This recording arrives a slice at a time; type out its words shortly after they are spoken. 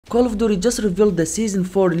Call of Duty just revealed the Season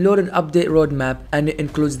 4 Reloaded update roadmap, and it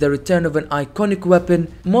includes the return of an iconic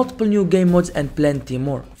weapon, multiple new game modes, and plenty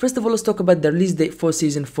more. First of all, let's talk about the release date for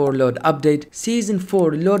Season 4 Reload update. Season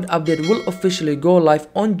 4 Reload update will officially go live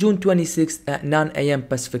on June 26th at 9 AM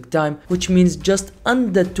Pacific time, which means just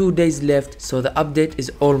under 2 days left, so the update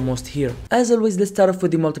is almost here. As always, let's start off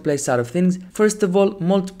with the multiplayer side of things. First of all,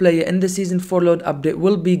 multiplayer in the Season 4 Reload update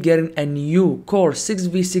will be getting a new core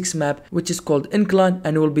 6v6 map, which is called Incline,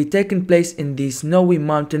 and will be taking place in the snowy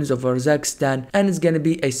mountains of Kazakhstan, and it's gonna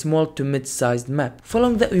be a small to mid-sized map.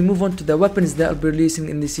 Following that, we move on to the weapons that will be releasing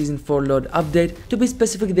in the Season 4 Reload update. To be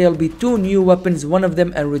specific, there will be 2 new weapons, one of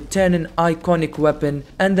them a returning iconic weapon,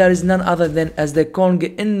 and there is none other than, as they're calling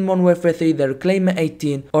it in Modern Warfare 3, the Reclaimer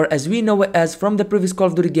 18, or as we know it as from the previous Call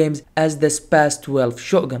of Duty games as the SPAS 12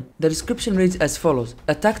 shotgun. The description reads as follows: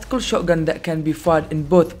 a tactical shotgun that can be fired in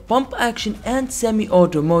both pump action and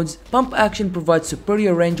semi-auto modes. Pump action provides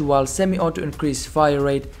superior range while semi-auto increases fire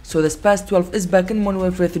rate. So the SPAS 12 is back in Modern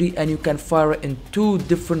Warfare 3 and you can fire it in 2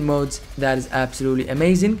 different modes. That is absolutely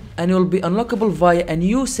amazing, and it will be unlockable via a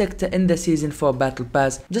new sector in the Season 4 Battle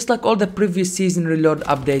Pass, just like all the previous Season Reload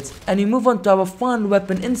updates. And we move on to our fun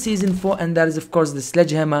weapon in Season 4, and that is of course the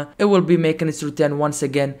Sledgehammer. It will be making its return once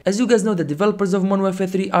again. As you guys know, the developers of Modern Warfare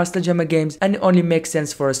 3 are Sledgehammer Games, and it only makes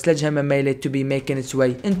sense for a Sledgehammer melee to be making its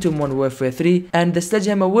way into Modern Warfare 3, and the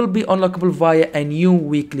Sledgehammer will be unlockable via a new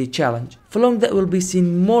weekly challenge. Following that, we'll be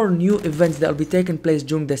seeing more new events that will be taking place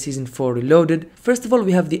during the Season 4 Reloaded. First of all,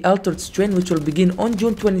 we have the Altered Strain, which will begin on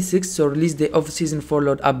June 26th, so release day of Season 4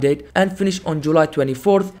 Reload update, and finish on July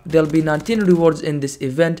 24th. There will be 19 rewards in this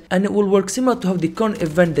event, and it will work similar to how the current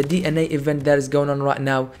event, the DNA event that is going on right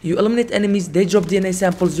now. You eliminate enemies, they drop DNA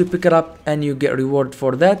samples, you pick it up, and you get rewarded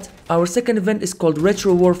for that. Our second event is called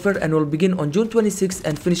Retro Warfare and will begin on June 26th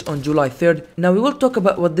and finish on July 3rd. Now we will talk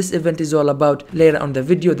about what this event is all about later on the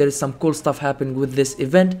video. There is some cool stuff happening with this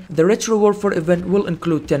event. The Retro Warfare event will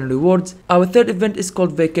include 10 rewards. Our third event is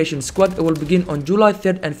called Vacation Squad. It will begin on July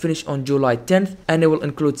 3rd and finish on July 10th, and it will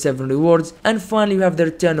include 7 rewards. And finally, we have the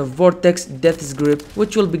return of Vortex Death's Grip,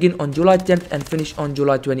 which will begin on July 10th and finish on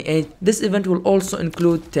July 28th. This event will also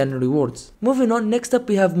include 10 rewards. Moving on, next up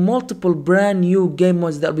we have multiple brand new game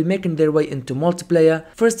modes that will be making their way into multiplayer.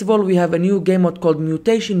 First of all, we have a new game mode called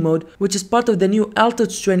Mutation Mode, which is part of the new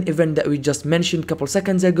Altered Strain event that we just mentioned a couple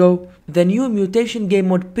seconds ago. The new Mutation game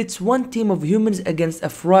mode pits one team of humans against a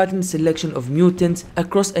frightened selection of mutants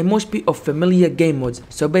across a mosh pit of familiar game modes.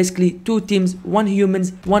 So basically 2 teams, 1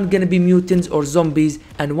 humans, 1 gonna be mutants or zombies,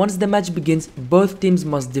 and once the match begins, both teams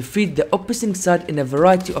must defeat the opposing side in a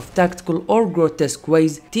variety of tactical or grotesque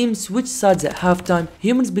ways. Teams switch sides at halftime,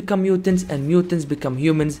 humans become mutants and mutants become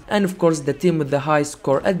humans, and of course the team with the highest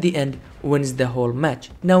score at the end wins the whole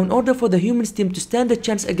match. Now, in order for the humans team to stand a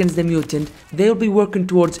chance against the mutant, they'll be working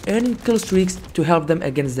towards earning kill streaks to help them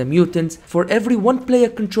against the mutants. For every 1 player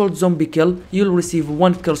controlled zombie kill, you'll receive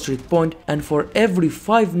 1 kill streak point, and for every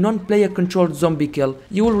 5 non-player controlled zombie kill,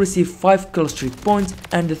 you will receive 5 kill streak points.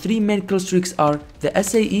 And the 3 main kill streaks are the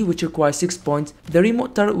SAE, which requires 6 points, the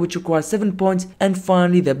remote turret, which requires 7 points, and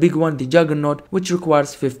finally the big one, the Juggernaut, which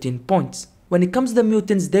requires 15 points. When it comes to the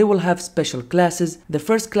mutants, they will have special classes. The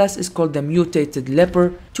first class is called the Mutated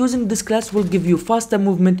Leper. Choosing this class will give you faster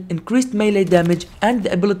movement, increased melee damage, and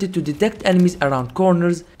the ability to detect enemies around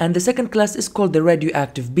corners. And the second class is called the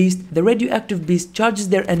Radioactive Beast. The Radioactive Beast charges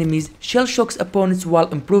their enemies, shell shocks opponents while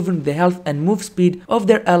improving the health and move speed of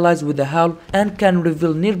their allies with a howl, and can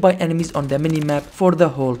reveal nearby enemies on the minimap for the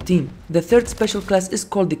whole team. The third special class is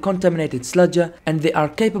called the Contaminated Sludger, and they are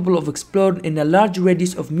capable of exploding in a large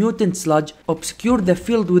radius of mutant sludge, obscure the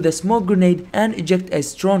field with a smoke grenade, and eject a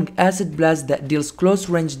strong acid blast that deals close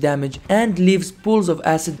range damage and leaves pools of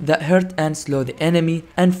acid that hurt and slow the enemy.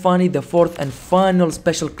 And finally, the fourth and final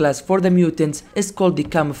special class for the mutants is called the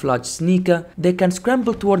Camouflage Sneaker. They can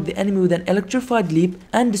scramble toward the enemy with an electrified leap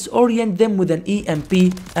and disorient them with an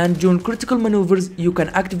EMP, and during critical maneuvers you can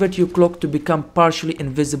activate your cloak to become partially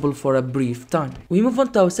invisible for a brief time. We move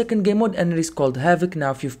on to our second game mode, and it is called Havoc.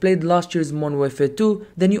 Now if you've played last year's Modern Warfare 2,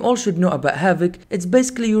 then you all should know about Havoc. It's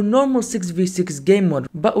basically your normal 6v6 game mode,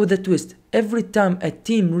 but with a twist. Every time a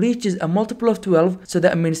team reaches a multiple of 12, so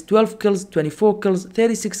that means 12 kills, 24 kills,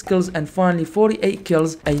 36 kills, and finally 48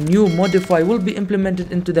 kills, a new modifier will be implemented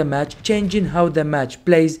into the match, changing how the match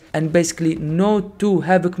plays, and basically no 2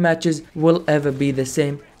 Havoc matches will ever be the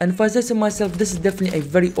same. And if I say so myself, this is definitely a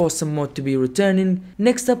very awesome mode to be returning.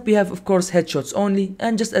 Next up we have of course headshots only,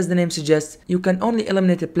 and just as the name suggests, you can only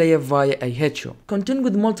eliminate a player via a headshot. Continuing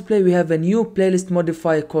with multiplayer, we have a new playlist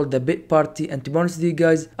modifier called the Bit Party, and to be honest with you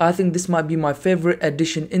guys, I think this might might be my favorite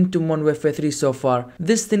addition into Modern Warfare 3 so far.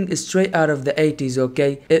 This thing is straight out of the 80s,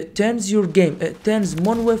 okay? It turns your game, it turns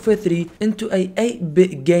Modern Warfare 3 into a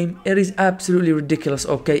 8-bit game. It is absolutely ridiculous,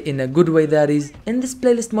 okay? In a good way, that is. In this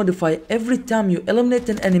playlist modifier, every time you eliminate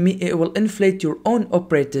an enemy, it will inflate your own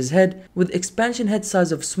operator's head with expansion head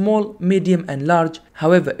size of small, medium and large.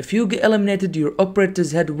 However, if you get eliminated, your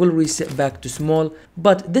operator's head will reset back to small.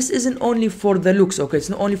 But this isn't only for the looks, okay? It's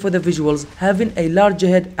not only for the visuals. Having a larger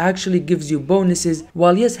head actually gives you bonuses.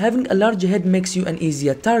 While yes, having a larger head makes you an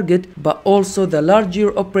easier target, but also the larger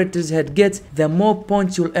your operator's head gets, the more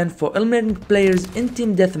points you'll earn for eliminating players in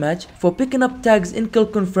team deathmatch, for picking up tags in kill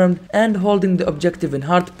confirmed and holding the objective in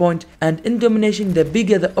hardpoint, and in domination. The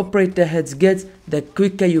bigger the operator heads gets, the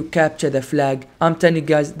quicker you capture the flag. I'm telling you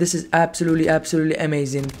guys, this is absolutely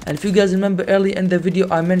amazing. And if you guys remember earlier in the video,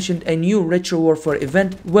 I mentioned a new Retro Warfare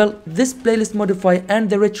event. Well, this playlist modifier and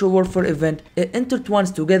the Retro Warfare event, it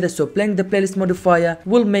intertwines together, so playing the playlist modifier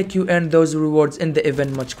will make you earn those rewards in the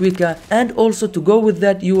event much quicker. And also to go with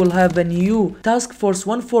that, you will have a new Task Force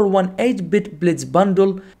 141 8-bit Blitz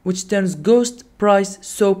bundle, which turns Ghost, Price,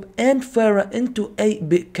 Soap and Farah into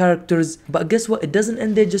 8-bit characters. But guess what, it doesn't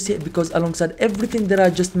end there just yet, because alongside everything that I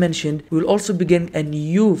just mentioned, we will also be getting a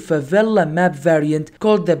new favela map variant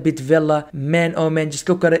called the Bitvela. Man, oh man, just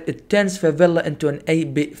look at it. It turns favela into an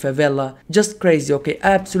 8-bit favela. Just crazy, okay?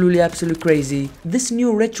 Absolutely crazy. This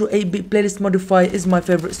new retro 8-bit playlist modifier is my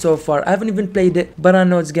favorite so far. I haven't even played it, but I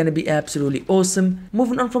know it's gonna be absolutely awesome.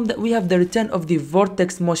 Moving on from that, we have the return of the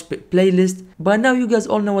Vortex Mosh Pit playlist. By now you guys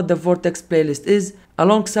all know what the Vortex playlist is.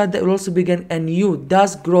 Alongside that, we'll also begin a new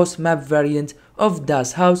Das Gross map variant of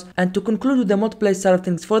Das House. And to conclude with the multiplayer side of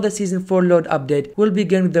things for the Season 4 load update, we'll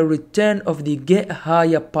begin the return of the Get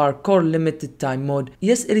Higher Parkour limited time mode.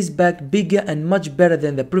 Yes, it is back, bigger and much better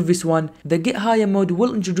than the previous one. The Get Higher mode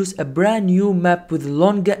will introduce a brand new map with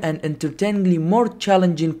longer and entertainingly more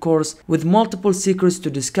challenging course, with multiple secrets to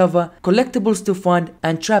discover, collectibles to find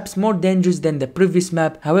and traps more dangerous than the previous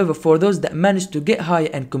map. However, for those that manage to get higher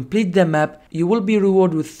and complete the map, you will be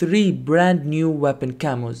rewarded with 3 brand new weapon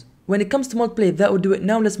camos. When it comes to multiplayer, that will do it.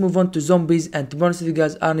 Now let's move on to zombies, and to be honest with you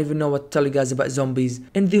guys, I don't even know what to tell you guys about zombies.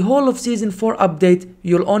 In the whole of Season 4 update,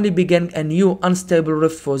 you'll only be getting a new unstable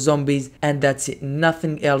rift for zombies, and that's it,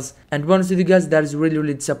 nothing else. And to be honest with you guys, that is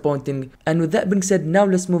really disappointing. And with that being said, now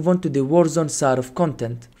let's move on to the Warzone side of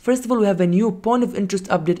content. First of all, we have a new point of interest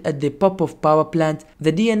update at the Pop-Off Power Plant.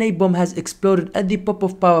 The DNA bomb has exploded at the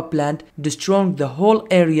Pop-Off Power Plant, destroying the whole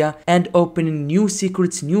area and opening new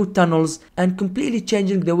secrets, new tunnels, and completely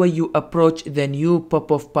changing the way you approach the new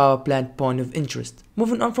Pop-Off Power Plant point of interest.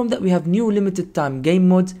 Moving on from that, we have new limited time game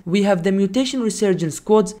modes. We have the Mutation Resurgence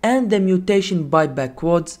quads and the Mutation Buyback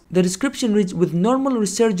quads. The description reads, with normal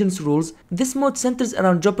resurgence rules, this mode centers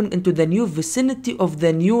around dropping into the new vicinity of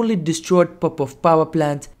the newly destroyed Pop-Off Power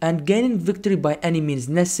Plant and gaining victory by any means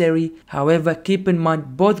necessary. However, keep in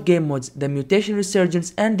mind, both game modes, the Mutation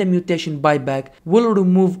Resurgence and the Mutation Buyback, will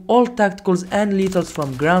remove all tacticals and lethals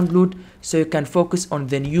from ground loot, so you can focus on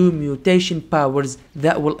the new mutation powers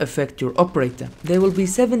that will affect your operator. There will be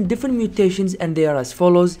 7 different mutations, and they are as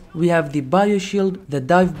follows. We have the Bioshield, the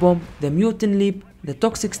Dive Bomb, the Mutant Leap, the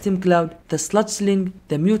Toxic Steam Cloud, the Sludge Sling,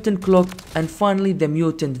 the Mutant Cloak, and finally the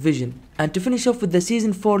Mutant Vision. And to finish off with the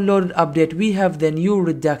Season 4 loaded update, we have the new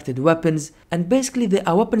redacted weapons, and basically they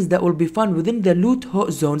are weapons that will be found within the loot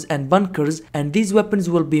hot zones and bunkers, and these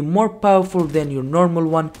weapons will be more powerful than your normal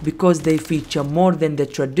one because they feature more than the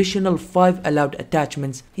traditional 5 allowed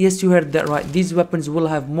attachments. Yes, you heard that right, these weapons will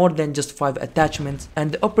have more than just 5 attachments,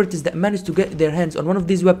 and the operators that manage to get their hands on one of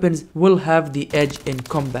these weapons will have the edge in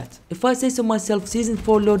combat. If I say so myself, Season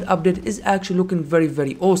 4 load update is actually looking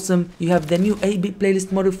very awesome. You have the new 8-bit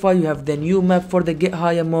playlist modifier, you have the new map for the Get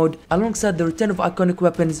Higher mode, alongside the return of iconic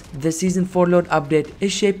weapons. The Season 4 load update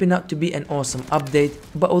is shaping up to be an awesome update.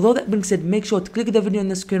 But although that being said, make sure to click the video on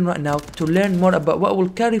the screen right now to learn more about what will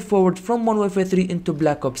carry forward from Modern Warfare 3 into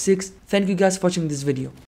Black Ops 6. Thank you guys for watching this video.